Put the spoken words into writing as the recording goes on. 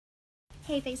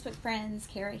Hey Facebook friends,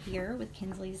 Kara here with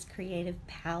Kinsley's Creative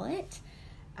Palette.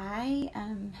 I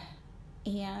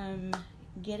am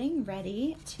getting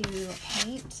ready to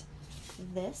paint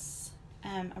this.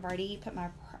 I've already put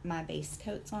my base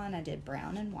coats on. I did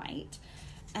brown and white.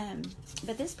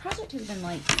 But this project has been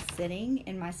like sitting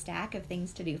in my stack of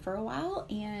things to do for a while,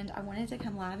 and I wanted to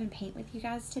come live and paint with you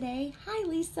guys today. Hi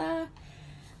Lisa.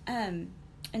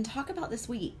 And talk about this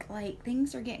week. Like,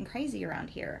 things are getting crazy around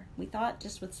here. We thought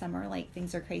just with summer, like,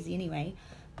 things are crazy anyway.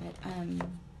 But,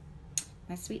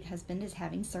 my sweet husband is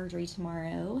having surgery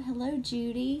tomorrow. Hello,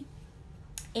 Judy.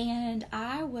 And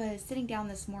I was sitting down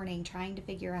this morning trying to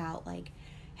figure out, like,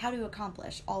 how to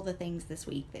accomplish all the things this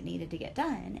week that needed to get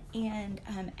done. And,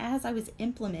 as I was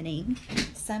implementing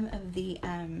some of the,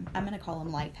 I'm going to call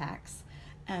them life hacks,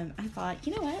 I thought,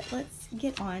 you know what, let's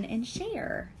get on and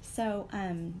share. So,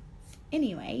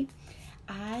 anyway,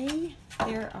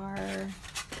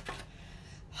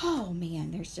 oh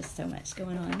man, there's just so much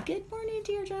going on. Good morning,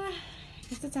 Deirdre. I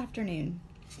guess it's afternoon.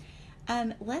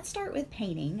 Let's start with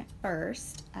painting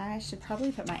first. I should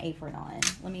probably put my apron on.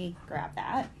 Let me grab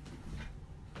that.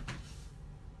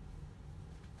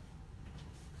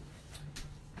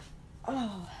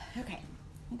 Oh, okay.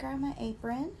 Let me grab my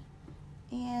apron.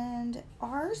 And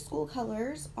our school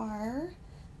colors are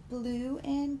blue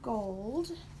and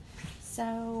gold.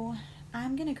 So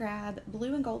I'm going to grab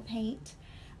blue and gold paint.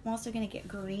 I'm also going to get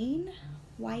green,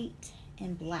 white,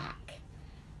 and black.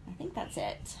 I think that's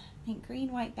it. I think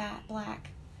green, white,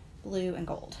 black, blue, and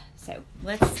gold. So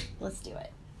let's do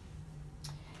it.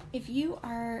 If you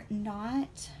are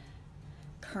not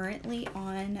currently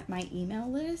on my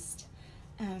email list,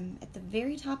 at the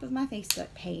very top of my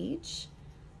Facebook page,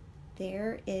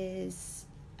 there is,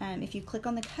 if you click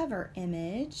on the cover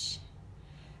image,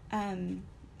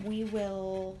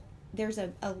 there's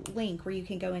a link where you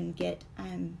can go and get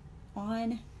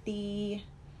on the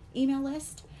email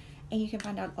list, and you can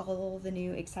find out all the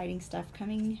new exciting stuff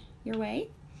coming your way.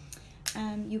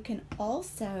 You can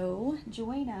also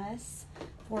join us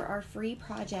for our free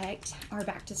project, our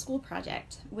back to school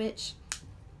project, which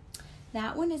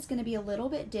that one is going to be a little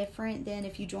bit different than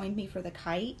if you joined me for the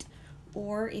kite,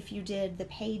 or if you did the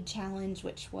paid challenge,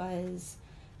 which was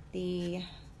the,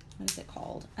 what is it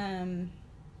called?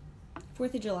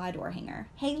 4th of July door hanger.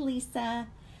 Hey Lisa.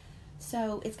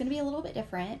 So it's going to be a little bit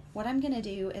different. What I'm going to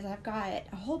do is I've got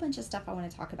a whole bunch of stuff I want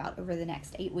to talk about over the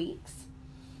next 8 weeks.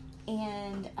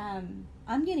 And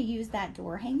I'm going to use that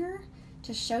door hanger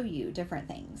to show you different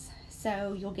things.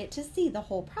 So you'll get to see the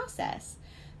whole process,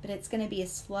 but it's going to be a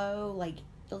slow, like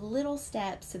little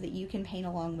steps so that you can paint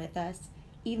along with us,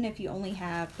 even if you only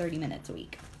have 30 minutes a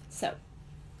week. So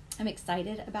I'm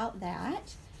excited about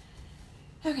that.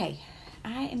 Okay,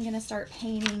 I am going to start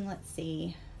painting. Let's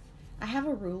see. I have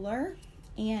a ruler,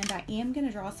 and I am going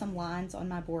to draw some lines on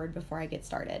my board before I get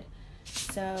started.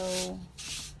 So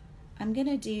I'm going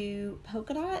to do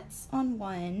polka dots on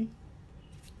one,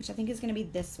 which I think is going to be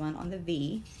this one on the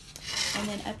V. And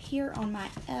then up here on my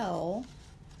L,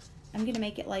 I'm going to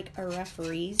make it like a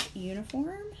referee's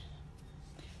uniform.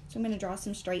 So I'm going to draw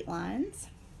some straight lines.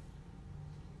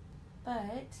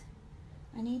 But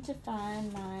I need to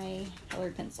find my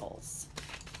colored pencils.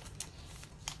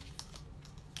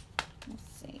 Let's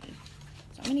see.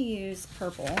 So I'm going to use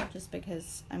purple just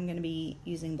because I'm going to be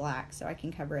using black so I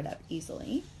can cover it up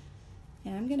easily.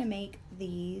 And I'm going to make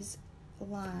these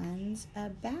lines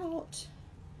about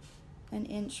 1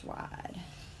 inch wide.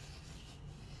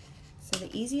 So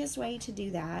the easiest way to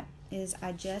do that is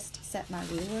I just set my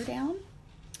ruler down.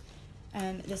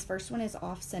 This first one is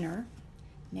off center.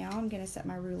 Now I'm going to set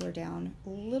my ruler down a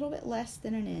little bit less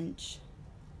than 1 inch.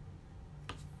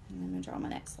 And I'm going to draw my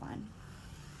next line.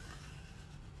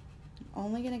 I'm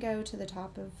only going to go to the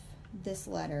top of this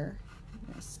letter. I'm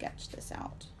going to sketch this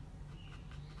out.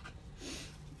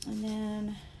 And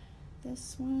then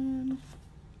this one,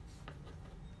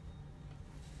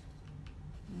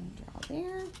 I'm going to draw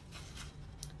there.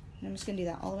 And I'm just going to do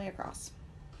that all the way across.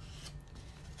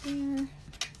 There.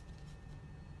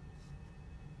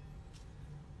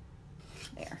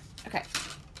 There. Okay.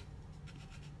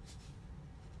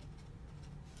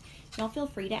 Y'all feel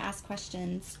free to ask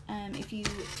questions. If you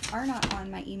are not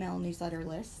on my email newsletter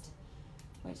list,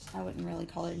 which I wouldn't really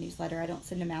call it a newsletter, I don't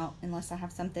send them out unless I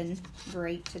have something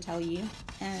great to tell you.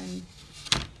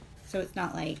 So it's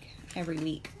not like every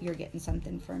week you're getting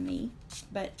something from me.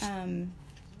 But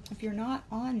if you're not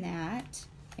on that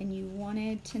and you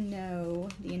wanted to know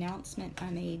the announcement I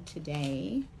made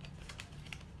today,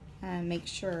 make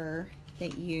sure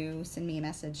that you send me a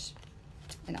message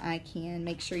and I can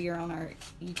make sure you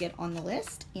get on the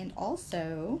list. And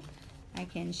also I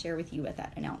can share with you what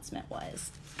that announcement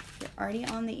was. If you're already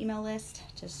on the email list,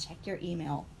 just check your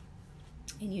email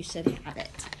and you should have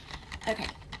it. Okay.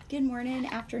 Good morning,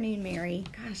 afternoon, Mary.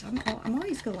 Gosh, I'm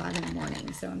always go live in the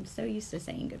morning, so I'm so used to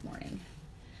saying good morning.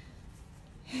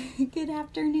 Good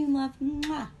afternoon, love.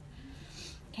 Mwah.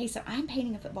 Okay, so I'm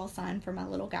painting a football sign for my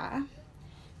little guy.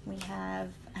 We have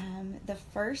the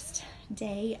first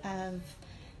day of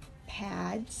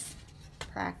pads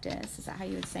practice. Is that how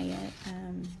you would say it?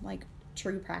 Like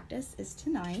true practice is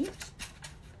tonight.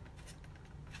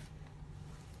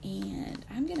 And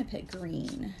I'm going to put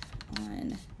green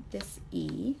on this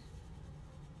E.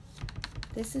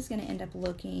 This is going to end up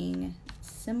looking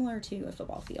similar to a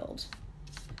football field,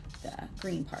 the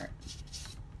green part.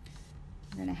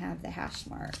 I'm going to have the hash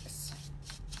marks.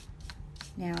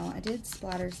 Now, I did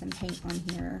splatter some paint on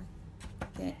here.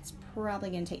 It's probably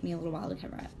going to take me a little while to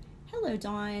cover up. Hello,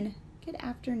 Dawn. Good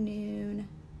afternoon.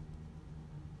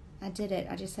 I did it.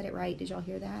 I just said it right. Did y'all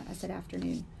hear that? I said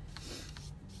afternoon.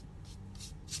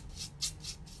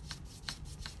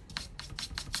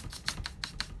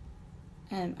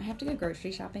 I have to go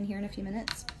grocery shopping here in a few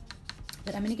minutes,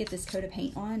 but I'm going to get this coat of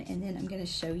paint on, and then I'm going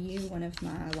to show you one of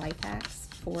my life hacks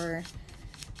for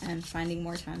finding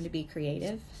more time to be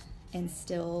creative and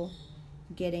still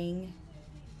getting,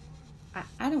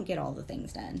 I don't get all the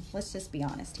things done. Let's just be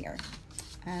honest here.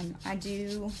 I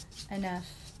do enough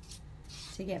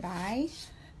to get by.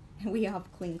 We have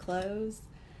clean clothes.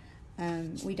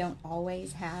 We don't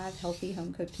always have healthy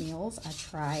home-cooked meals. I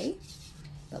try.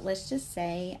 But let's just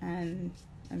say I'm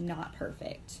not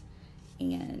perfect.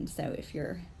 And so if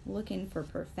you're looking for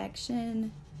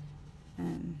perfection, you're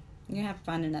going to have to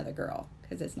find another girl,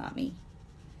 because it's not me.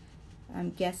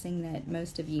 I'm guessing that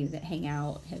most of you that hang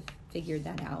out have figured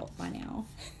that out by now.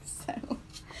 So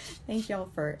thank y'all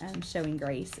for showing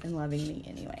grace and loving me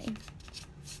anyway.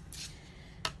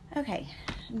 Okay,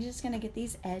 I'm just going to get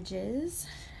these edges.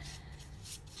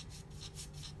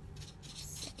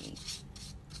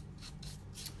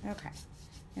 Okay,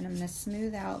 and I'm going to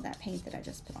smooth out that paint that I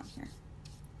just put on here.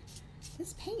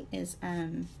 This paint is,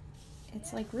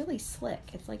 it's like really slick.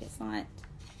 It's like it's not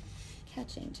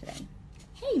catching today.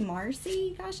 Hey,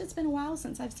 Marcy. Gosh, it's been a while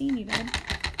since I've seen you, babe.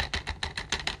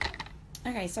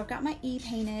 Okay, so I've got my E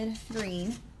painted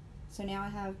green. So now I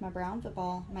have my brown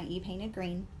football, my E painted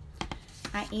green.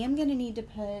 I am going to need to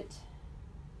put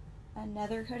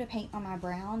another coat of paint on my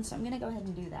brown, so I'm going to go ahead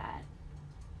and do that,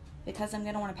 because I'm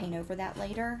going to want to paint over that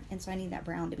later, and so I need that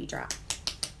brown to be dry.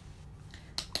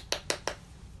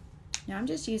 Now I'm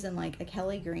just using like a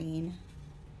Kelly green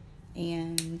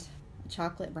and a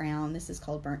chocolate brown. This is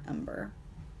called burnt umber.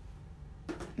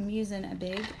 I'm using a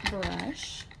big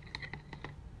brush,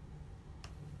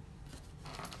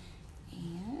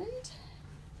 and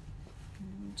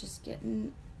I'm just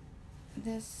getting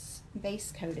this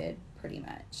base coated pretty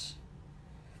much.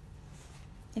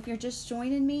 If you're just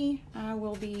joining me, I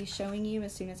will be showing you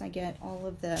as soon as I get all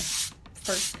of the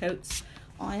first coats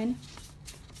on.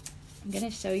 I'm going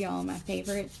to show y'all my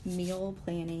favorite meal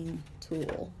planning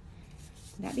tool.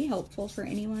 Would that be helpful for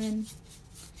anyone?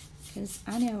 Because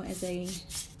I know as a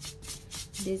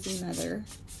busy mother,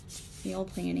 meal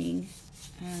planning,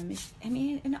 I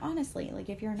mean, and honestly, like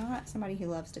if you're not somebody who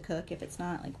loves to cook, if it's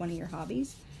not like one of your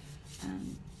hobbies,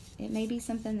 it may be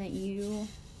something that you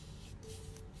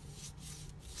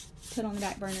put on the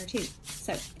back burner too.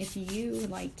 So if you would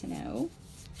like to know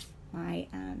my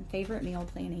favorite meal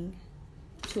planning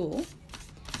tool,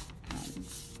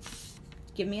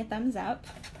 give me a thumbs up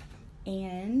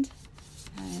and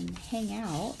hang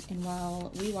out, and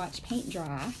while we watch paint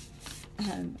dry,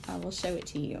 I will show it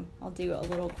to you. I'll do a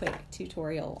little quick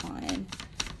tutorial on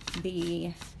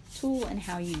the tool and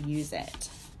how you use it,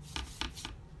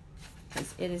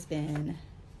 because it has been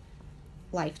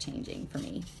life-changing for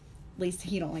me. Lisa,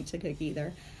 you don't like to cook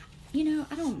either. You know,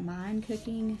 I don't mind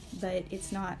cooking, but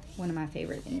it's not one of my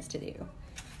favorite things to do.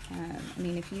 I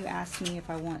mean, if you ask me if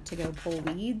I want to go pull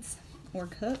weeds or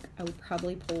cook, I would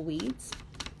probably pull weeds.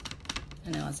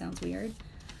 I know it sounds weird.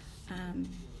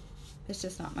 It's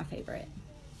just not my favorite.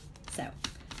 So,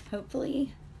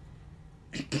 hopefully,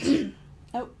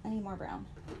 oh, I need more brown.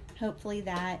 Hopefully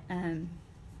that,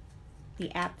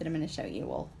 the app that I'm going to show you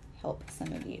will help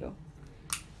some of you.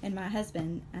 And my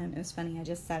husband, it was funny, I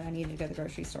just said I needed to go to the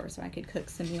grocery store so I could cook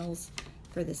some meals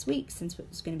for this week, since it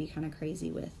was going to be kind of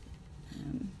crazy with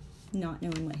not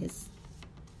knowing what his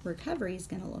recovery is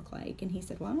going to look like. And he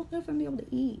said, well, I don't know if I'm going to be able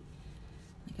to eat.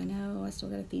 Like, I know, I still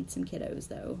got to feed some kiddos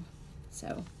though.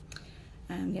 So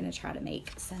I'm going to try to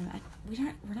make some,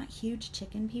 we're not huge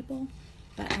chicken people,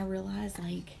 but I realize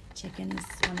like chicken is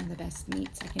one of the best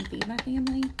meats I can feed my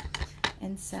family.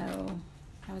 And so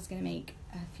I was going to make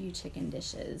a few chicken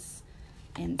dishes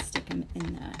and stick them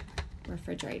in the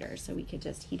refrigerator so we could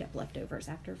just heat up leftovers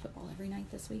after football every night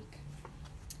this week.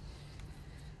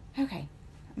 Okay,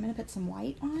 I'm going to put some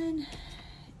white on,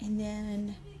 and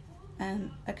then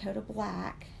a coat of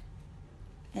black,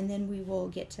 and then we will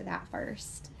get to that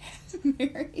first.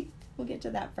 Mary, we'll get to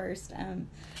that first,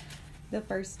 the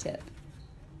first tip.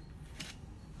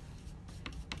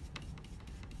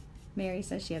 Mary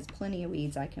says she has plenty of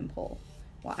weeds I can pull.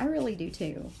 Well, I really do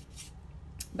too.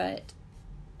 But,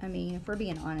 I mean, if we're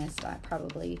being honest, I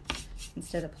probably,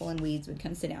 instead of pulling weeds, would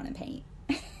come sit down and paint.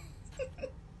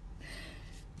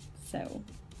 So,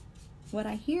 what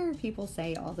I hear people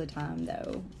say all the time,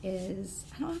 though, is,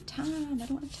 I don't have time, I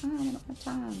don't have time, I don't have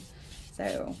time.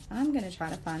 So, I'm going to try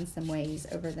to find some ways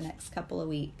over the next couple of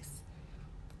weeks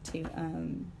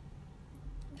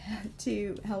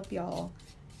to help y'all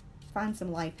find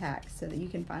some life hacks so that you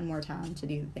can find more time to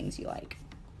do the things you like.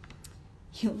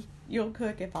 You'll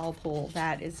cook if I'll pull.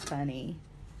 That is funny.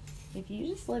 If you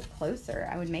just lived closer,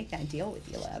 I would make that deal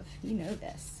with you, love. You know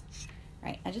this. All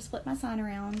right, I just flipped my sign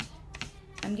around.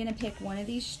 I'm going to pick one of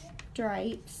these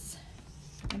stripes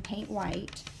and paint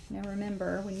white. Now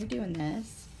remember, when you're doing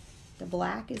this, the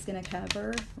black is going to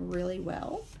cover really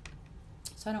well.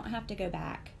 So I don't have to go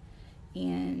back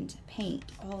and paint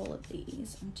all of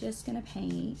these. I'm just going to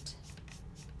paint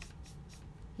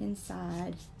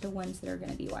inside the ones that are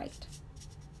going to be white.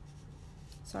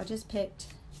 So I just picked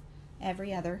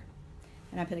every other,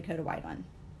 and I put a coat of white on.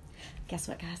 Guess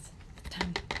what, guys?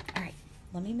 Time. All right,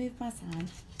 let me move my sign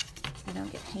so I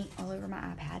don't get paint all over my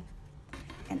iPad.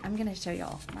 And I'm going to show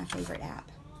y'all my favorite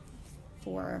app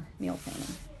for meal planning.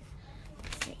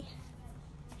 Let's see.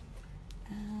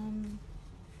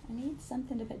 I need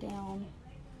something to put down.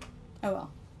 Oh,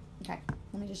 well. Okay,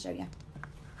 let me just show you.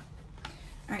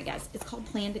 All right, guys, it's called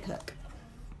Plan to Cook.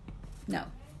 No,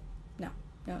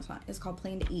 it's not. It's called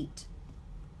Plan to Eat.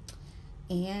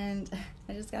 And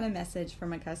I just got a message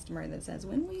from a customer that says,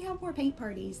 when we have more paint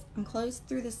parties, I'm closed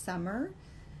through the summer.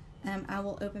 I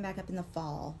will open back up in the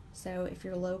fall. So if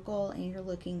you're local and you're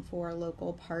looking for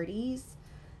local parties,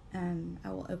 I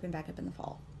will open back up in the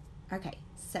fall. Okay,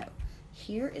 so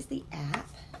here is the app.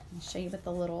 I'll show you what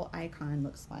the little icon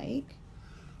looks like.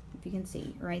 If you can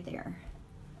see right there.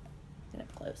 Get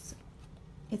up close.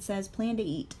 It says Plan to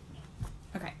Eat.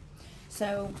 Okay,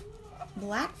 so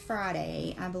Black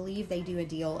Friday, I believe they do a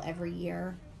deal every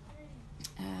year.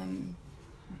 And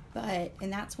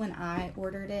that's when I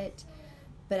ordered it.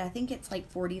 But I think it's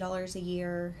like $40 a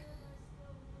year.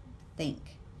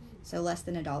 So less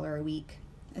than $1 a week,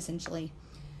 essentially.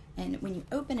 And when you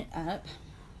open it up,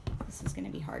 this is going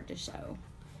to be hard to show.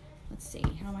 Let's see,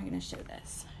 how am I going to show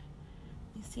this?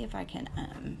 Let me see if I can,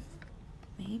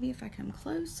 maybe if I come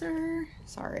closer.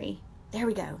 Sorry. There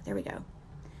we go.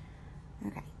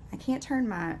 Okay. I can't turn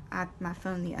my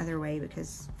phone the other way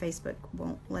because Facebook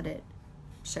won't let it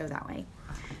show that way.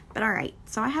 But all right,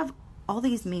 so I have all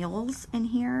these meals in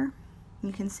here.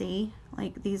 You can see,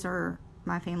 like, these are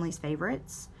my family's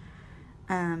favorites.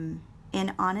 And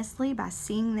honestly, by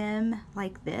seeing them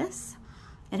like this,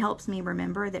 it helps me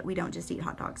remember that we don't just eat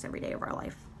hot dogs every day of our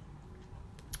life.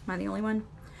 Am I the only one?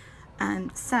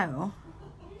 So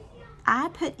I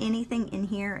put anything in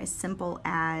here as simple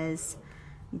as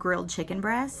grilled chicken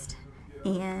breast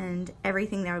and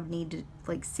everything that I would need to,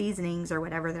 like seasonings or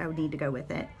whatever that I would need to go with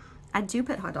it. I do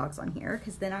put hot dogs on here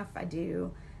because then if I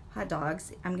do hot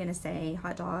dogs, I'm going to say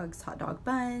hot dogs, hot dog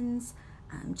buns,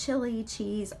 chili,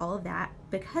 cheese, all of that,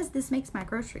 because this makes my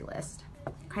grocery list.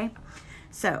 Okay,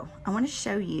 so I want to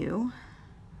show you,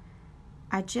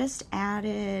 I just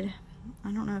added,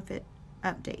 I don't know if it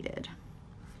updated,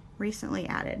 recently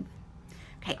added.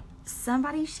 Okay,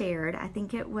 somebody shared, I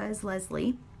think it was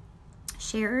Leslie,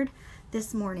 shared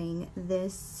this morning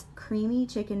this creamy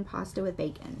chicken pasta with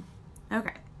bacon.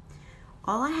 Okay,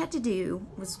 all I had to do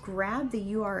was grab the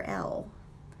URL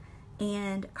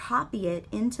and copy it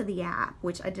into the app,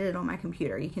 which I did it on my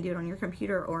computer. You can do it on your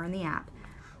computer or in the app.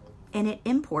 And it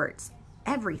imports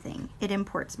everything. It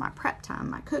imports my prep time,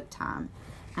 my cook time,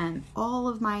 and all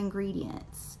of my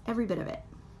ingredients, every bit of it.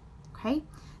 Okay,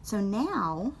 so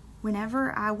now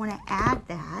whenever I want to add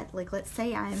that, like let's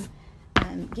say I'm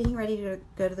getting ready to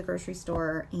go to the grocery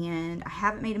store and I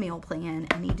haven't made a meal plan,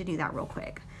 I need to do that real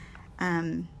quick.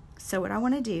 So what I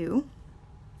want to do,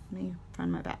 let me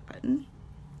find my back button,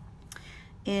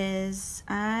 is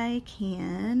I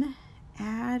can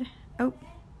add,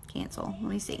 cancel, let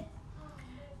me see,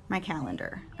 my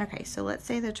calendar. Okay, so let's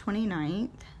say the 29th,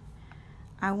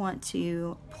 I want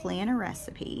to plan a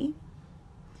recipe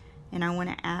and I want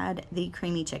to add the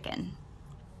creamy chicken.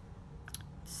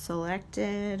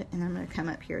 selected, and I'm going to come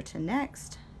up here to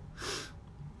next,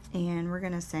 and we're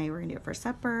going to say we're going to do it for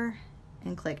supper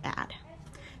and click add.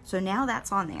 So now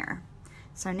that's on there.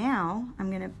 So now I'm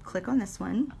going to click on this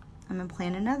one. I'm going to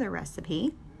plan another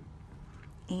recipe,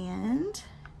 and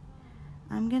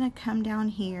I'm going to come down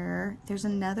here. There's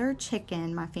another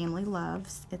chicken my family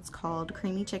loves. It's called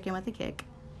Creamy Chicken with a Kick.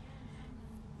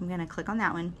 I'm going to click on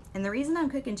that one. And the reason I'm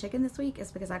cooking chicken this week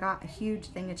is because I got a huge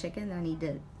thing of chicken that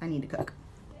I need to cook.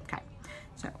 Okay,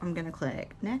 so I'm going to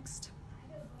click next,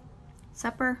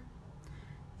 supper,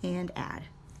 and add.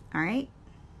 All right,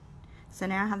 so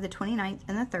now I have the 29th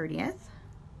and the 30th.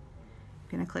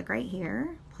 I'm going to click right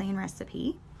here, plan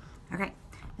recipe. Okay,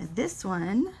 now this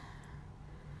one,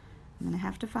 I'm going to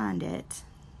have to find it,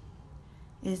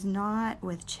 is not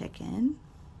with chicken.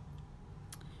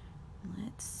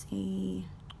 Let's see.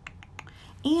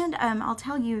 And I'll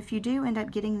tell you, if you do end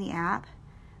up getting the app,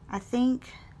 I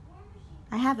think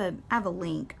I have a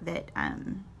link that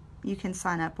you can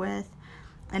sign up with.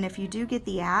 And if you do get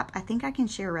the app, I think I can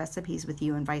share recipes with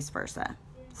you and vice versa.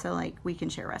 So like we can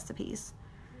share recipes.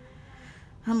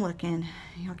 I'm looking.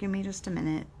 Y'all give me just a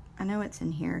minute. I know it's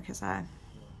in here because I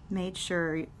made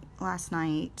sure last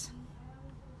night.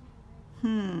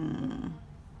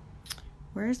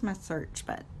 Where's my search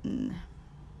button?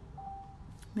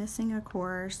 Missing a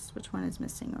course. Which one is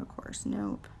missing a course?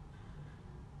 Nope.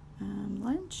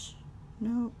 Lunch?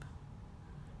 Nope.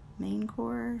 Main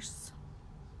course.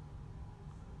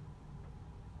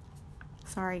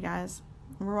 Sorry guys.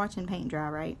 We're watching paint dry,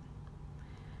 right?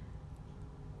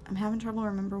 I'm having trouble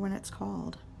remember when it's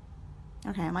called.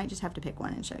 Okay, I might just have to pick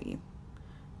one and show you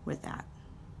with that.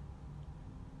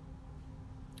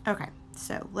 Okay,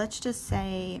 so let's just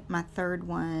say my third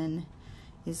one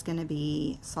is going to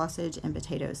be sausage and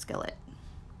potato skillet.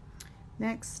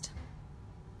 Next,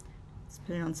 let's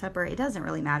put it on supper. It doesn't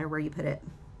really matter where you put it.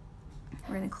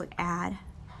 We're going to click add.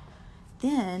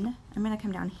 Then I'm going to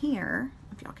come down here,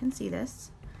 if y'all can see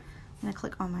this. I'm going to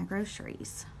click on my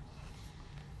groceries.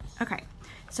 Okay,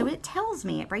 so it tells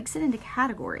me, it breaks it into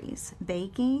categories: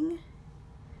 baking,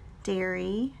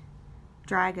 dairy,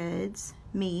 dry goods,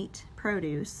 meat,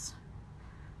 produce,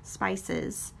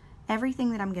 spices,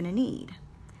 everything that I'm going to need.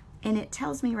 And it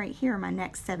tells me right here my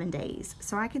next 7 days.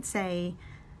 So I could say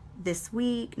this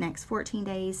week, next 14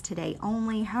 days, today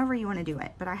only, however you want to do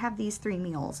it. But I have these 3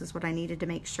 meals is what I needed to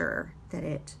make sure that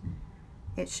it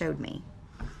showed me.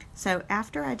 So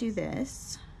after I do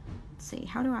this, let's see,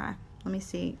 let me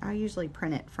see. I usually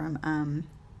print it from,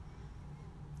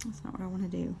 that's not what I want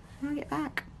to do. How do I get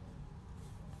back?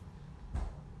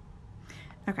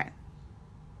 Okay.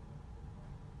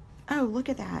 Oh, look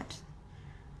at that.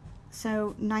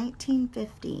 So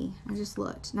 $19.50, I just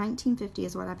looked, $19.50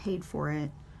 is what I paid for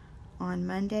it on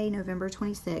Monday, November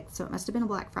 26th, so it must have been a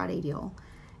Black Friday deal.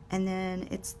 And then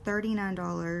it's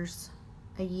 $39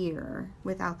 a year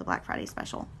without the Black Friday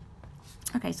special.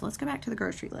 Okay, so let's go back to the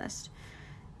grocery list.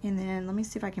 And then let me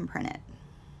see if I can print it.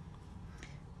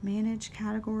 Manage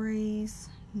categories,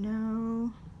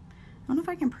 no. I don't know if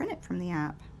I can print it from the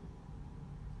app.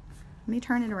 Let me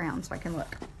turn it around so I can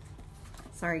look.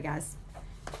 Sorry guys.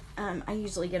 I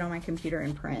usually get on my computer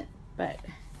and print, but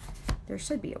there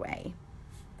should be a way.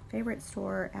 Favorite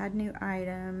store, add new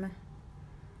item.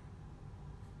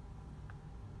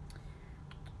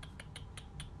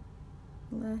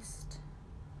 List.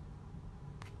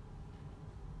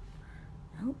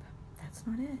 Nope, that's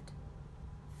not it.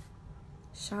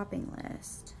 Shopping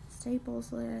list,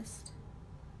 staples list.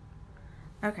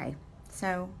 Okay,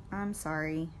 so I'm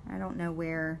sorry. I don't know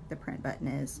where the print button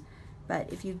is,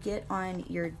 but if you get on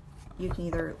your, you can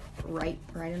either write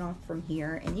it off from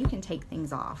here, and you can take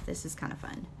things off. This is kind of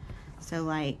fun. So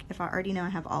like if I already know I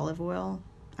have olive oil,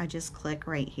 I just click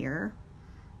right here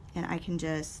and I can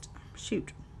just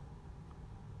shoot.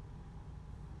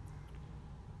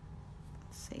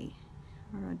 Let's see,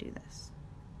 how do I do this?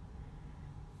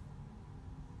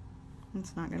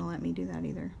 It's not gonna let me do that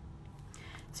either.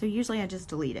 So usually I just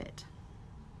delete it.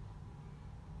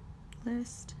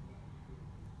 List.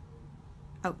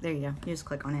 Oh, there you go. You just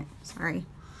click on it. Sorry.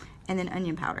 And then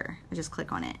onion powder. I just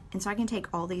click on it. And so I can take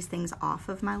all these things off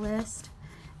of my list.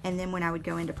 And then when I would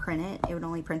go in to print it, it would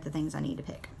only print the things I need to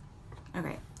pick.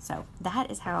 Okay, so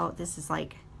that is how this is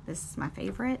like, this is my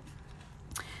favorite.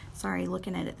 Sorry,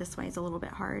 looking at it this way is a little bit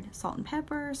hard. Salt and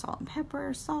pepper,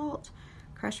 salt,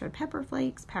 crushed red pepper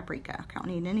flakes, paprika. I don't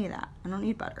need any of that. I don't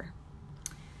need butter.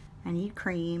 I need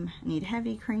cream. I need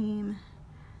heavy cream.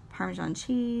 Parmesan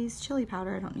cheese, chili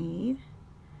powder I don't need.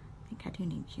 I think I do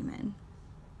need cumin.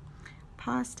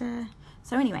 Pasta.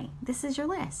 So anyway, this is your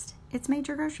list. It's made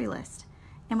your grocery list.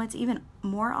 And what's even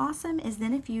more awesome is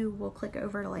then if you will click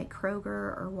over to like Kroger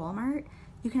or Walmart,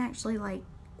 you can actually like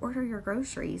order your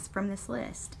groceries from this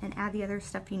list and add the other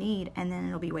stuff you need, and then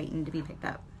it'll be waiting to be picked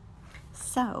up.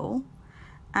 So,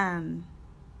 I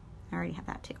already have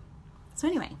that too. So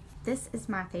anyway, this is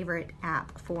my favorite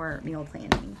app for meal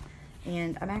planning.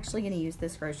 And I'm actually going to use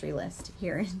this grocery list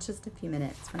here in just a few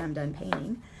minutes when I'm done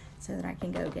painting so that I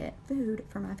can go get food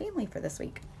for my family for this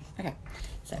week. Okay,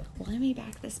 so let me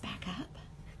back this back up.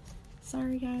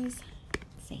 Sorry, guys.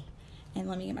 Let's see. And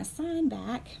let me get my sign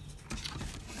back.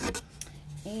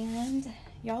 And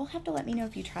y'all have to let me know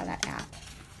if you try that app.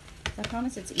 I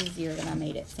promise it's easier than I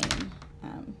made it seem.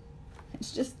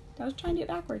 It's just, I was trying to do it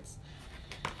backwards.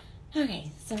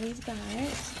 Okay, so we've got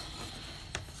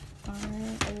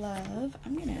our love.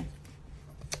 I'm gonna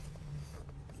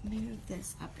move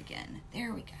this up again.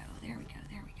 There we go, there we go,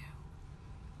 there we go.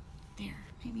 There,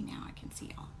 maybe now I can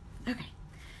see y'all. Okay,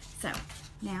 so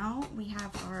now we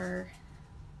have our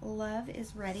love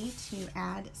is ready to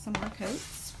add some more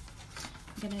coats.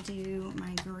 I'm gonna do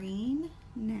my green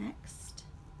next.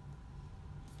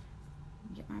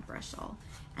 Get my brush all.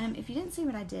 If you didn't see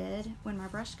what I did, when my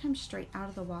brush comes straight out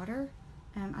of the water,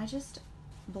 I just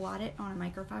blot it on a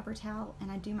microfiber towel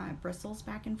and I do my bristles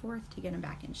back and forth to get them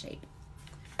back in shape.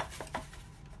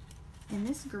 And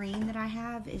this green that I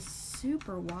have is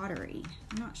super watery.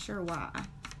 I'm not sure why.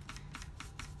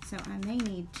 So I may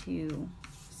need to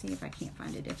see if I can't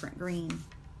find a different green.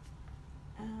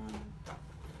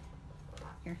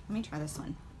 Here, let me try this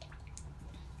one.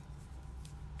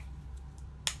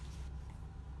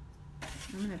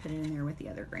 I'm gonna put it in there with the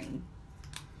other green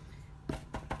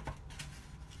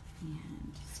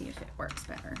and see if it works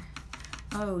better.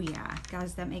 Oh yeah,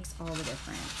 guys, that makes all the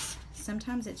difference.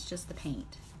 Sometimes it's just the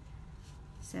paint.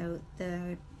 So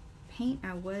the paint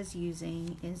I was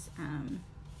using is a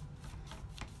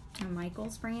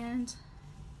Michaels brand,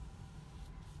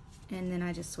 and then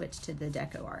I just switched to the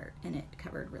Deco Art and it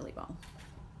covered really well.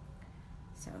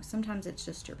 So sometimes it's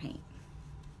just your paint.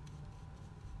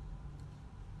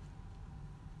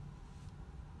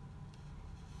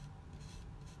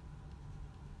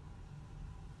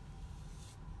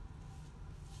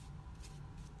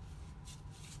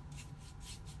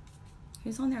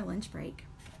 Who's on their lunch break?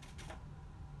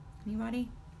 Anybody?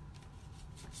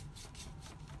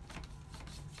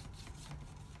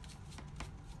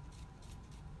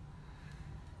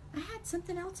 I had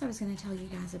something else I was going to tell you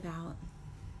guys about,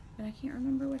 but I can't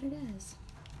remember what it is.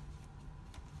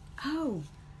 Oh,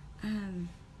 I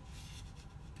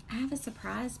have a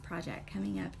surprise project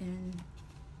coming up in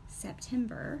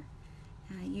September.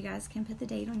 You guys can put the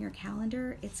date on your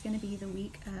calendar. It's going to be the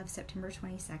week of September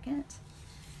 22nd.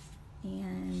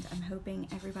 And I'm hoping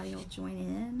everybody will join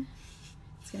in.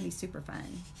 It's going to be super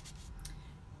fun.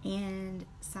 And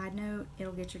side note,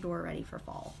 it'll get your door ready for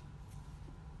fall.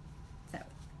 So,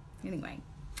 anyway.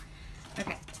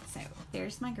 Okay, so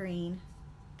there's my green.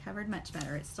 Covered much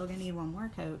better. It's still going to need one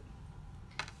more coat.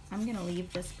 I'm going to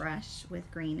leave this brush with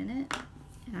green in it.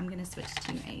 And I'm going to switch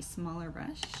to a smaller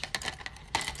brush.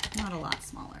 Not a lot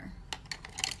smaller.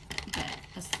 But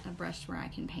a brush where I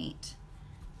can paint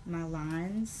my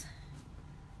lines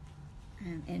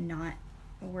and not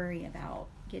worry about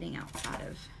getting outside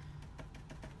of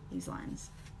these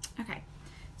lines. Okay,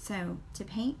 so to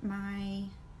paint my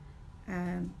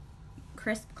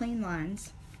crisp, clean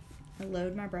lines, I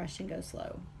load my brush and go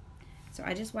slow. So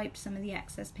I just wiped some of the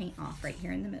excess paint off right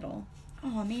here in the middle.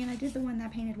 Oh man, I did the one that I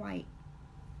painted white.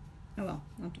 Oh well,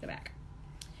 I'll have to go back.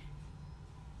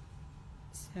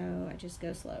 So I just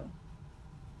go slow.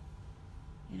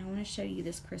 And I want to show you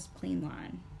this crisp, clean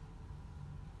line.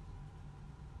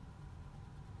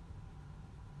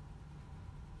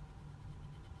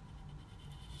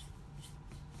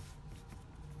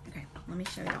 Okay, let me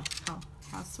show y'all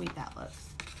how sweet that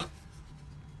looks.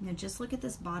 Now just look at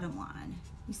this bottom line.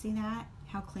 You see that?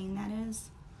 How clean that is?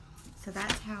 So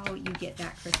that's how you get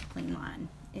that crisp, clean line,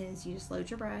 is you just load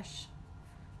your brush,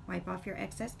 wipe off your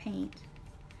excess paint,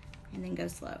 and then go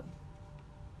slow.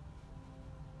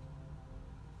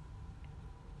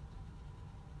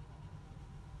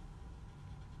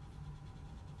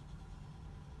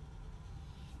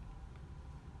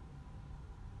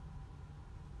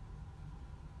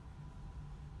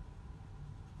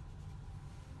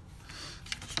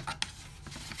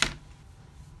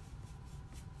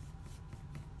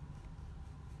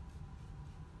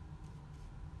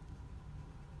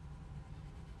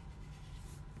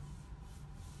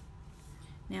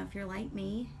 Now, if you're like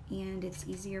me and it's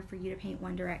easier for you to paint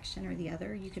one direction or the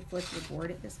other, you could flip your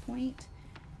board at this point.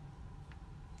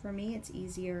 For me, it's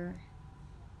easier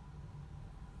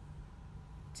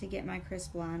to get my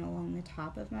crisp line along the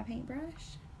top of my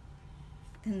paintbrush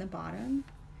than the bottom,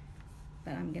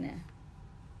 but I'm gonna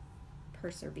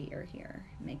persevere here,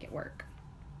 make it work.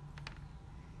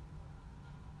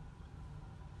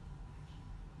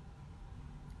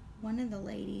 One of the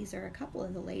ladies, or a couple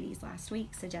of the ladies last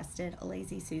week, suggested a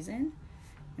Lazy Susan,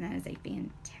 and that is a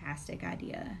fantastic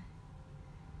idea.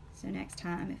 So next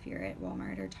time, if you're at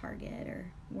Walmart or Target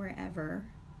or wherever,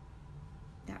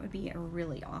 that would be a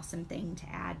really awesome thing to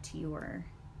add to your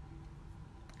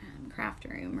craft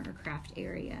room or craft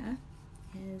area,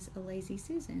 is a Lazy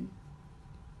Susan.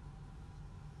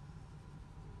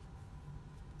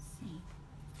 Let's see.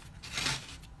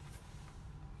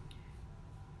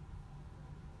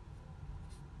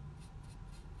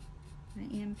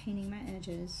 I am painting my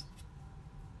edges,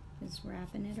 just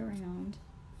wrapping it around.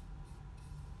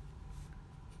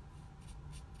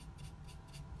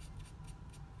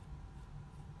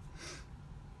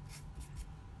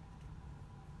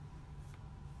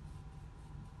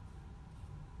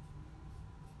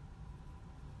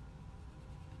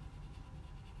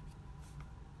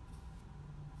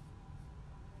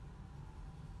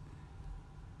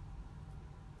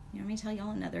 Let me tell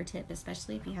y'all another tip,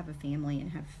 especially if you have a family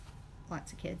and have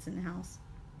lots of kids in the house.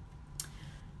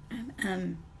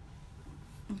 I'm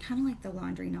kind of like the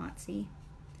laundry Nazi.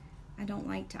 I don't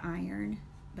like to iron,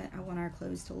 but I want our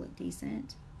clothes to look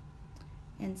decent.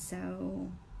 And so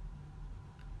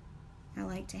I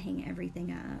like to hang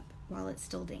everything up while it's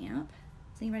still damp.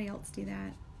 Does anybody else do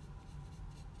that?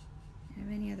 Have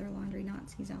any other laundry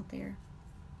Nazis out there?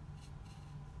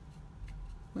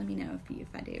 Let me know if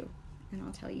I do, and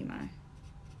I'll tell you my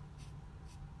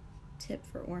tip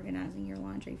for organizing your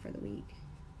laundry for the week.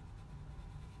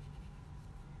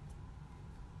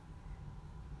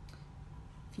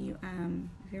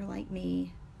 If you're like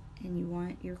me and you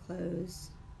want your clothes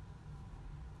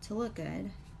to look good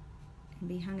and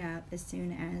be hung up as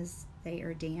soon as they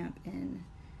are damp and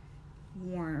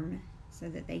warm so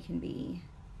that they can be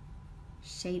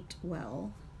shaped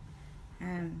well,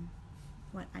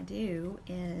 what I do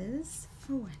is,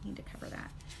 oh, I need to cover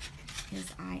that,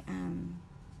 is I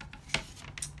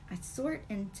sort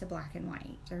into black and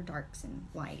white, or darks and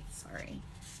whites, sorry.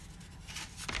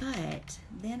 But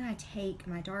then I take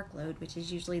my dark load, which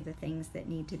is usually the things that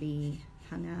need to be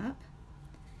hung up,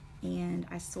 and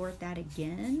I sort that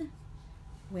again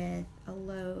with a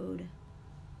load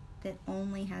that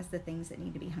only has the things that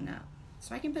need to be hung up.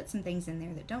 So I can put some things in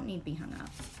there that don't need to be hung up,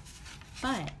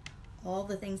 but all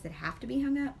the things that have to be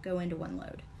hung up go into one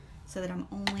load, so that I'm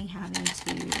only having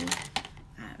to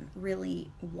really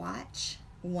watch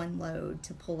one load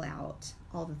to pull out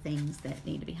all the things that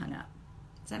need to be hung up.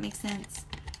 Does that make sense?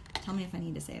 Tell me if I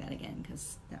need to say that again,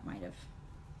 because that might have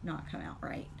not come out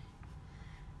right.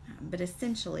 But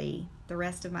essentially, the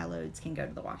rest of my loads can go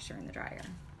to the washer and the dryer.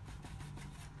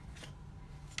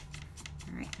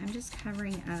 All right, I'm just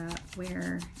covering up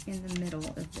where in the middle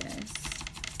of this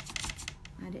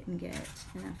I didn't get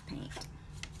enough paint.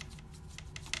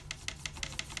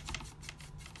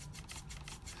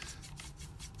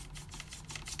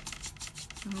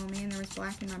 Oh man, there was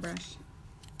black in my brush.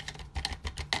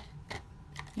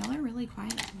 Y'all are really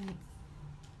quiet tonight.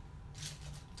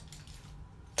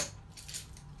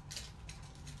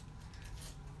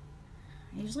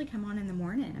 I usually come on in the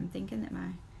morning. I'm thinking that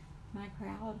my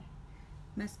crowd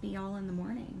must be all in the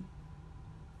morning.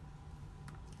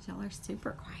 Y'all are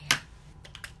super quiet.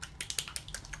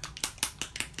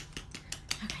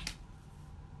 Okay.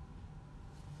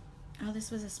 Oh, this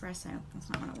was espresso. That's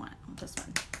not what I want. I want this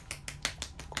one.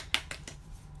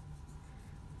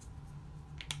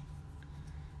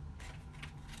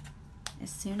 As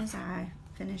soon as I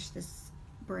finish this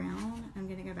brown, I'm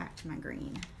going to go back to my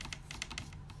green.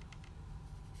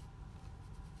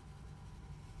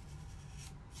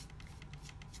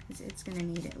 Because it's going to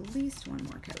need at least one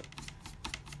more coat.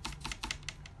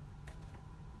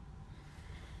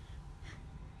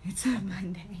 It's a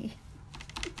Monday.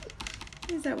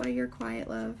 Is that why you're quiet,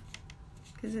 love?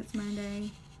 Because it's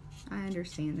Monday? I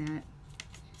understand that.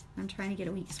 I'm trying to get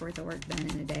a week's worth of work done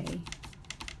in a day.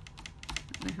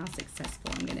 I don't know how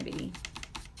successful I'm going to be,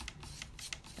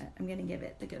 but I'm going to give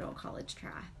it the good old college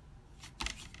try.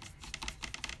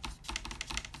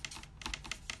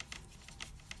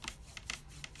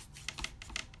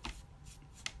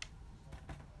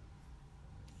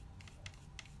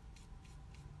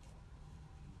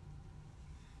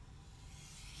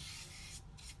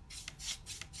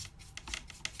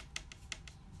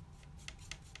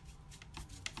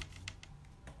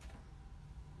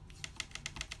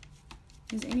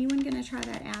 Is anyone going to try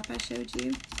that app I showed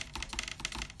you?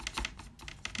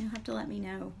 You'll have to let me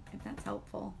know if that's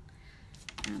helpful.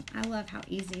 I love how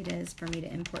easy it is for me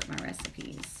to import my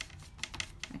recipes.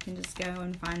 I can just go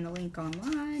and find the link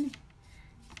online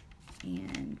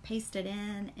and paste it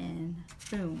in, and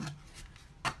boom,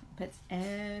 it puts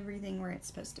everything where it's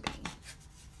supposed to be.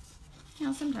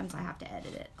 Now, sometimes I have to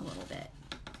edit it a little bit.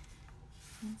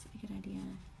 That's a good idea.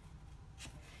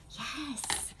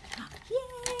 Yes!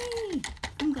 Yay!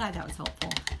 I'm glad that was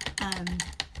helpful.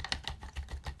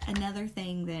 Another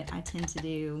thing that I tend to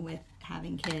do with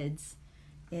having kids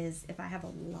is if I have a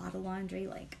lot of laundry,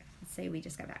 like let's say we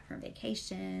just got back from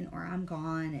vacation or I'm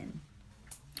gone and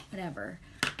whatever,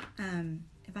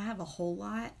 if I have a whole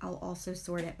lot, I'll also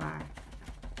sort it by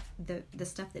the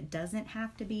stuff that doesn't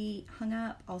have to be hung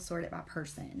up. I'll sort it by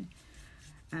person,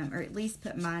 or at least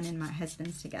put mine and my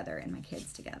husband's together and my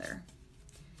kids together.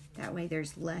 That way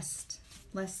there's less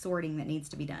sorting that needs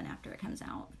to be done after it comes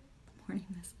out. Morning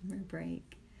summer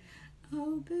break.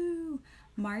 Oh, boo.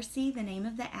 Marcy, the name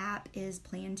of the app is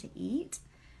Plan to Eat.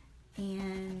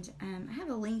 And I have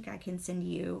a link I can send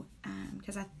you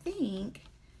because I think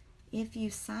if you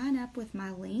sign up with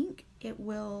my link, it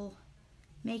will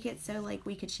make it so like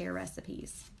we could share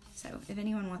recipes. So if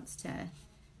anyone wants to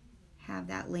have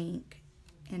that link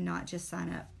and not just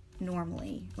sign up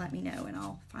normally, let me know and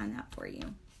I'll find that for you.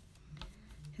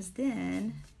 Because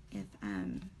then if,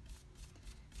 I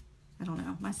don't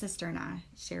know, my sister and I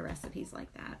share recipes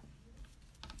like that.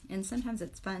 And sometimes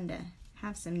it's fun to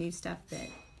have some new stuff that,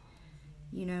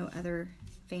 you know, other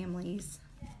families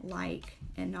like,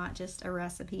 and not just a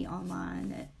recipe online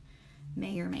that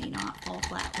may or may not fall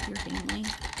flat with your family.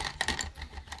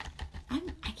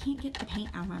 I can't get the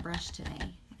paint out of my brush today.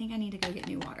 I think I need to go get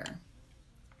new water.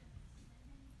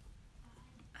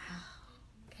 Oh,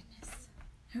 goodness.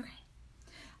 Okay.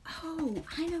 Oh,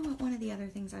 I know what one of the other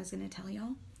things I was going to tell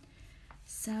y'all.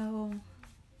 So,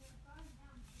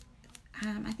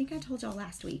 I think I told y'all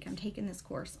last week I'm taking this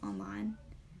course online.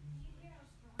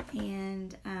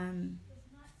 And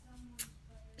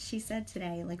she said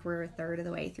today, like, we're a third of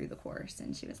the way through the course,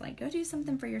 and she was like, go do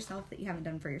something for yourself that you haven't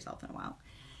done for yourself in a while.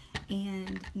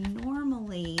 And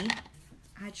normally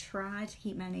I try to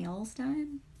keep my nails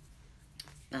done,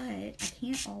 but I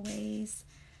can't always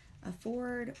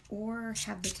afford or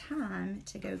have the time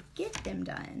to go get them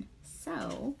done.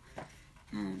 So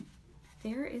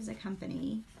there is a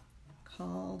company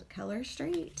called Color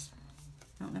Street.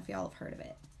 I don't know if y'all have heard of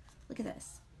it. Look at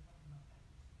this.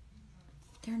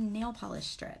 They're nail polish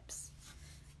strips.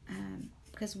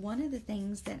 Because one of the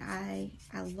things that I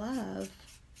love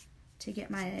to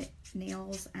get my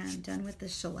nails done with the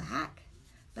shellac,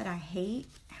 but I hate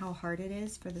how hard it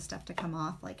is for the stuff to come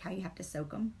off, like how you have to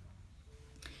soak them.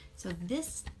 So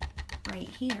this right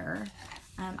here,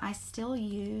 I still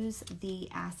use the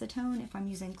acetone if I'm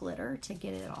using glitter to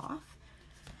get it off,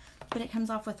 but it comes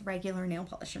off with regular nail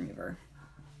polish remover.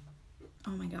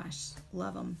 Oh my gosh,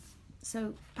 love them.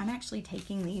 So I'm actually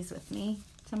taking these with me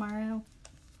tomorrow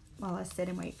while I sit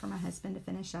and wait for my husband to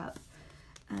finish up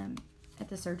at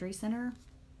the surgery center.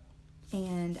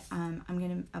 And I'm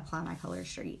going to apply my Color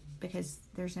Street because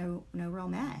there's no real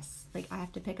mess. Like, I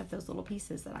have to pick up those little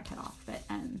pieces that I cut off. But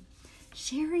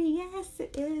Sherry, yes,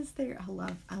 it is there.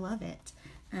 I love it.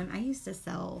 I used to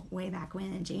sell way back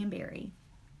when in Jamberry.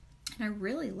 And I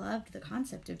really loved the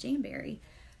concept of Jamberry.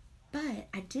 But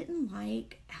I didn't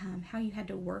like how you had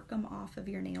to work them off of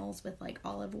your nails with like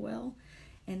olive oil.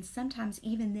 And sometimes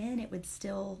even then it would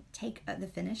still take the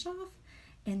finish off.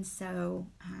 And so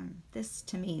this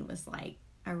to me was like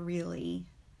a really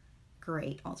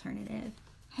great alternative.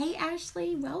 Hey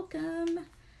Ashley, welcome.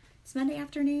 It's Monday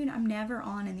afternoon. I'm never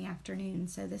on in the afternoon,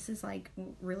 so this is like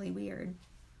really weird.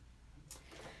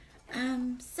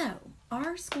 So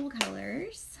our school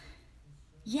colors,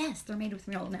 yes, they're made with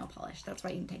real nail polish. That's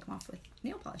why you can take them off with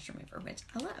nail polish remover, which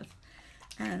I love.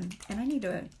 And I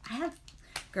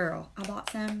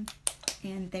bought some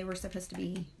and they were supposed to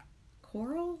be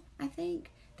coral, I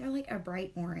think. They're like a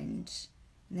bright orange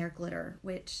and they're glitter,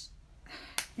 which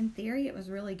in theory it was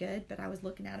really good, but I was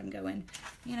looking at them going,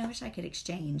 man, I wish I could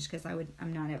exchange because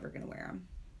I'm not ever going to wear them.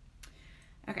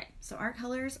 Okay, so our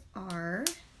colors are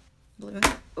blue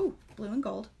and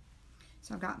gold.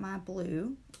 So I've got my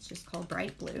blue. It's just called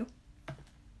bright blue.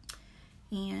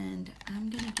 And I'm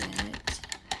going to get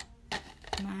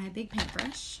my big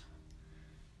paintbrush.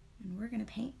 And we're going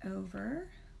to paint over.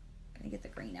 Going to get the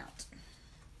green out.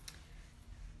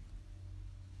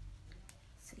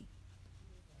 Let's see.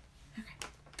 Okay.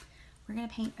 We're going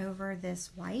to paint over this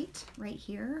white right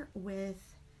here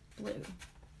with blue.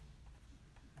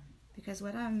 Because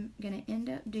what I'm going to end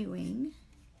up doing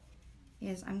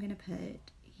is I'm going to put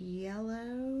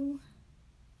yellow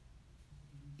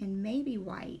and maybe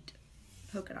white,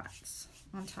 polka dots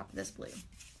on top of this blue.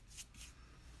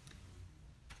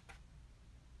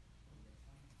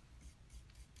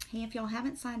 Hey, if y'all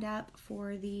haven't signed up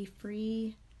for the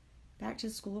free back to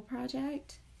school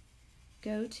project,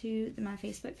 go to my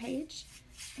Facebook page,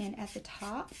 and at the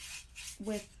top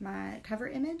with my cover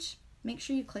image, make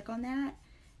sure you click on that,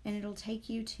 and it'll take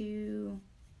you to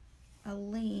a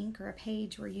link or a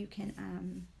page where you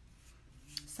can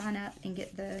sign up and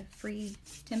get the free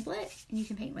template, and you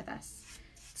can paint with us.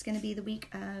 It's going to be the week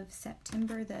of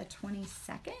September the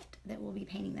 22nd that we'll be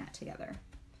painting that together.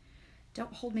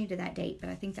 Don't hold me to that date, but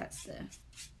I think that's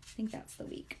the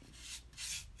week.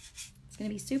 It's going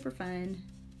to be super fun,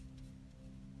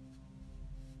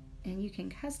 and you can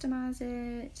customize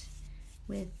it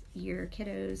with your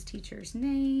kiddo's teacher's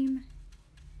name.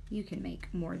 You can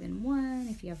make more than one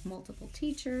if you have multiple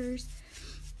teachers.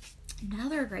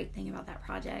 Another great thing about that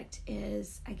project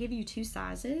is I give you 2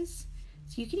 sizes,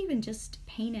 so you can even just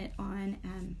paint it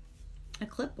on a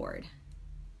clipboard,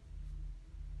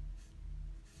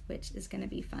 which is going to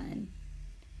be fun.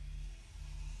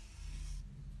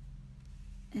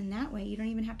 And that way you don't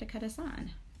even have to cut a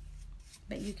sign,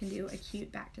 but you can do a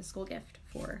cute back to school gift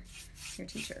for your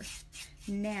teacher.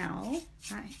 Now,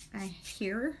 I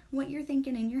hear what you're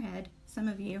thinking in your head, some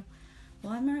of you.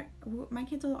 Well, my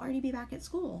kids will already be back at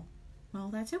school. Well,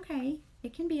 that's okay.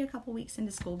 It can be a couple weeks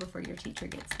into school before your teacher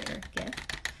gets their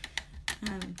gift.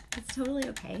 It's totally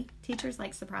okay. Teachers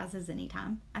like surprises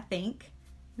anytime, I think.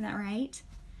 Isn't that right?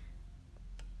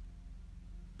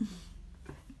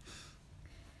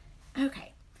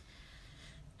 Okay,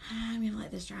 I'm gonna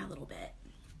let this dry a little bit.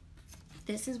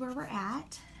 This is where we're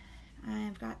at.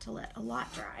 I've got to let a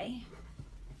lot dry,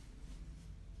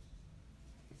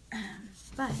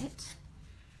 but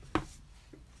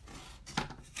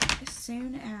as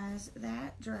soon as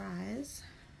that dries,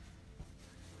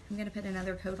 I'm gonna put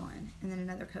another coat on, and then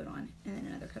another coat on, and then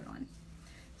another coat on.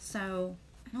 So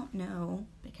I don't know,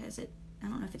 because I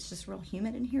don't know if it's just real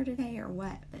humid in here today or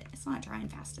what, but it's not drying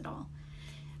fast at all.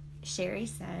 Sherry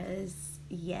says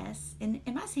yes. And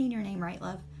am I saying your name right,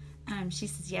 love? She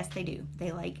says yes, they do.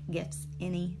 They like gifts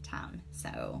anytime.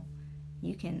 So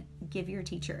you can give your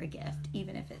teacher a gift,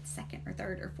 even if it's 2nd or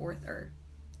 3rd or 4th or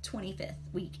 25th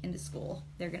week into school.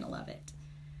 They're going to love it.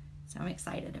 So I'm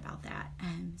excited about that.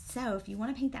 So if you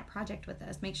want to paint that project with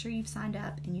us, make sure you've signed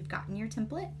up and you've gotten your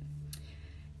template.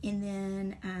 And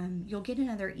then you'll get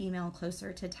another email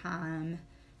closer to time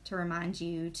to remind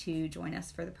you to join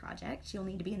us for the project. You'll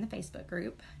need to be in the Facebook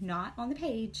group, not on the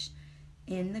page,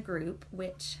 in the group,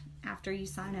 which after you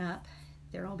sign up,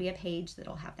 there will be a page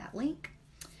that'll have that link.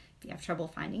 If you have trouble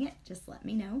finding it, just let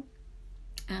me know.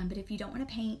 But if you don't want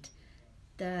to paint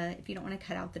if you don't want to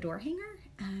cut out the door hanger,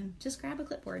 just grab a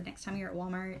clipboard next time you're at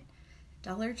Walmart.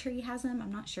 Dollar Tree has them.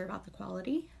 I'm not sure about the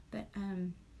quality, but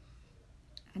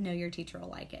I know your teacher will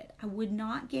like it. I would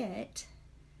not get,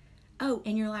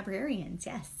 and your librarians,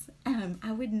 yes.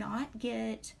 I would not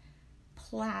get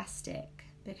plastic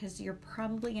because you're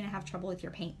probably going to have trouble with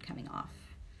your paint coming off.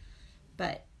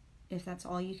 But if that's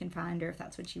all you can find, or if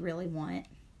that's what you really want,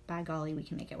 by golly, we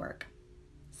can make it work.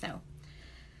 So,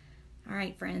 all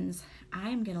right, friends,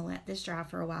 I'm going to let this dry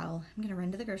for a while. I'm going to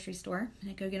run to the grocery store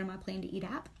and go get on my Plan to Eat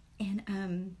app.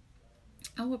 And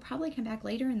I will probably come back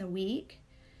later in the week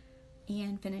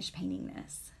and finish painting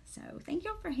this. So thank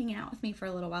y'all for hanging out with me for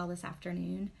a little while this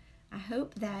afternoon. I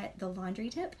hope that the laundry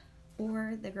tip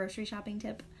or the grocery shopping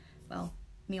tip, well,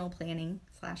 meal planning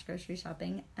 / grocery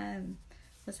shopping,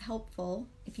 was helpful.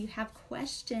 If you have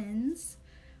questions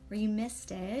or you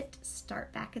missed it,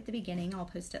 start back at the beginning. I'll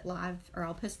post it live, or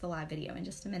I'll post the live video in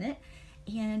just a minute.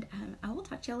 And I will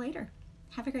talk to y'all later.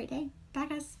 Have a great day. Bye,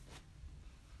 guys.